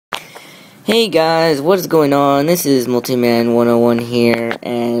Hey guys, what is going on? This is Multiman 101 here,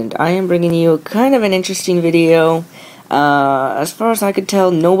 and I am bringing you kind of an interesting video. As far as I could tell,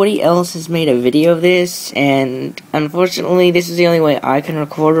 nobody else has made a video of this, and unfortunately, this is the only way I can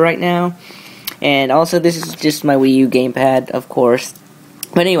record right now. And also, this is just my Wii U gamepad, of course.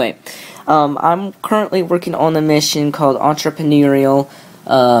 But anyway, I'm currently working on a mission called Entrepreneurial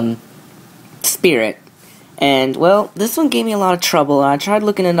Spirit. And, well, this one gave me a lot of trouble. I tried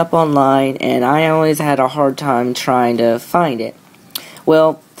looking it up online, and I always had a hard time trying to find it.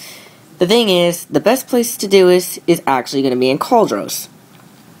 Well, the thing is, the best place to do is actually going to be in Cauldros.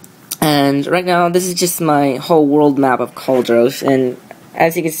 And right now, this is just my whole world map of Cauldros, and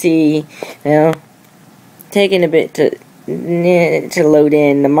as you can see, you know, taking a bit to load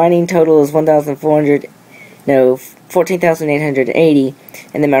in. The mining total is 14,880,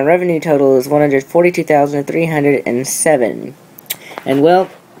 and then my revenue total is 142,307. And well,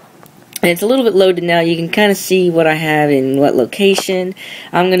 it's a little bit loaded now. You can kind of see what I have in what location.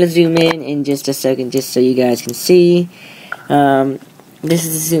 I'm gonna zoom in just a second, just so you guys can see. This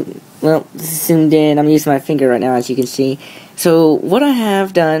is zoomed in. I'm using my finger right now, as you can see. So what I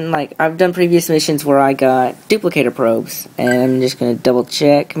have done, like I've done previous missions where I got duplicator probes, and I'm just gonna double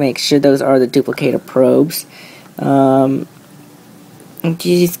check, make sure those are the duplicator probes.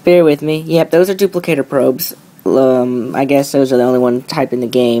 Just bear with me. Yep, those are duplicator probes. I guess those are the only one type in the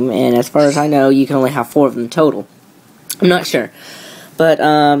game, and as far as I know, you can only have 4 of them total. I'm not sure. But,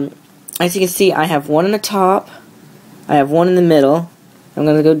 as you can see, I have one in the top, I have one in the middle, I'm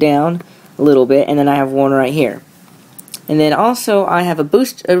going to go down a little bit, and then I have one right here. And then also, I have a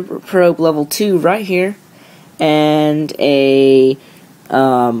boost probe level 2 right here, and a,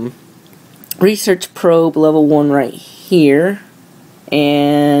 research probe level 1 right here,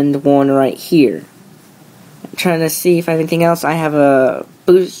 and one right here. I'm trying to see if I have anything else. I have a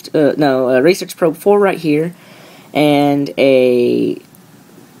a research probe 4 right here, and a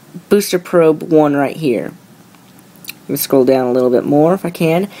booster probe 1 right here. Let me scroll down a little bit more if I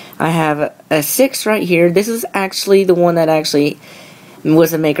can. I have a 6 right here. This is actually the one that actually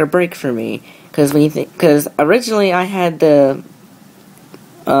was a make or break for me, because originally I had the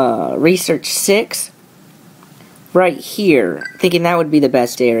research 6 right here, thinking that would be the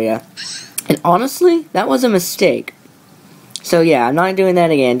best area, and honestly that was a mistake. So yeah, I'm not doing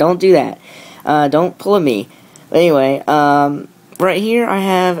that again. Don't do that. Don't pull at me. But anyway, right here I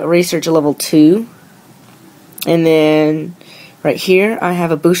have a research level 2, and then right here I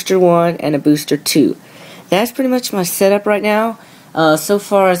have a booster 1 and a booster 2. That's pretty much my setup right now. So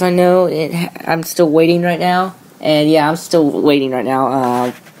far as I know, I'm still waiting right now. And yeah, I'm still waiting right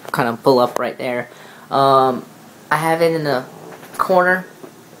now. Kind of pull up right there. I have it in the corner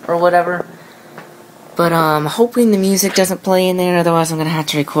or whatever. But hoping the music doesn't play in there. Otherwise, I'm gonna have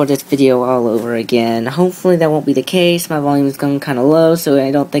to record this video all over again. Hopefully, that won't be the case. My volume is going kind of low, so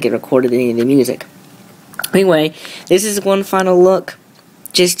I don't think it recorded any of the music. Anyway, this is one final look.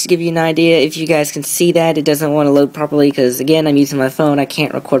 Just to give you an idea, if you guys can see that, it doesn't want to load properly because, again, I'm using my phone. I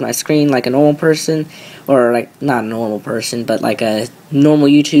can't record my screen like a normal person, or like, not a normal person, but like a normal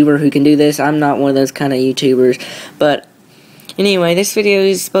YouTuber who can do this. I'm not one of those kind of YouTubers, but anyway, this video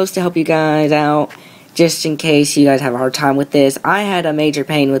is supposed to help you guys out, just in case you guys have a hard time with this. I had a major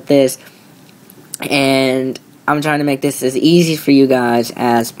pain with this, and I'm trying to make this as easy for you guys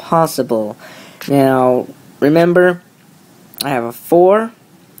as possible. Now, remember, I have a 4,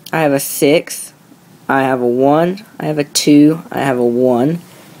 I have a 6, I have a 1, I have a 2, I have a 1,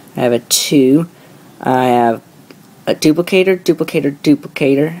 I have a 2, I have a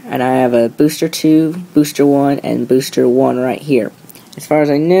duplicator, and I have a booster 2, booster 1, and booster 1 right here. As far as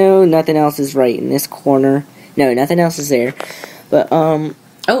I know, nothing else is right in this corner. No, nothing else is there. But,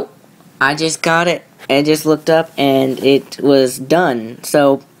 oh, I just got it. I just looked up, and it was done.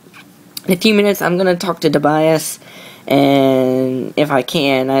 So, in a few minutes, I'm going to talk to Tobias, and if I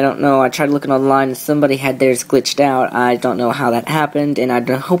can, I don't know, I tried looking online, and somebody had theirs glitched out. I don't know how that happened, and I'm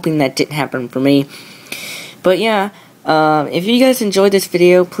hoping that didn't happen for me. But yeah, if you guys enjoyed this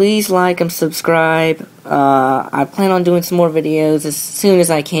video, please like and subscribe. I plan on doing some more videos as soon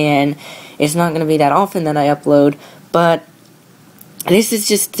as I can. It's not going to be that often that I upload, but this is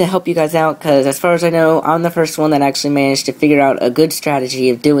just to help you guys out, because as far as I know, I'm the first one that actually managed to figure out a good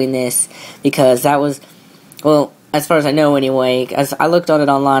strategy of doing this, because that was, well, as far as I know anyway, as I looked on it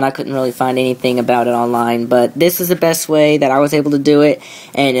online, I couldn't really find anything about it online, but this is the best way that I was able to do it,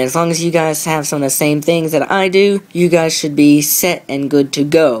 and as long as you guys have some of the same things that I do, you guys should be set and good to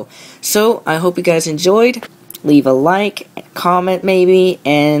go. So, I hope you guys enjoyed. Leave a like, comment maybe,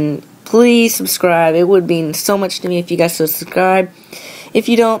 and please subscribe. It would mean so much to me if you guys subscribe. If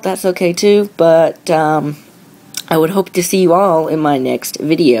you don't, that's okay too, but I would hope to see you all in my next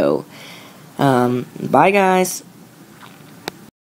video. Bye guys.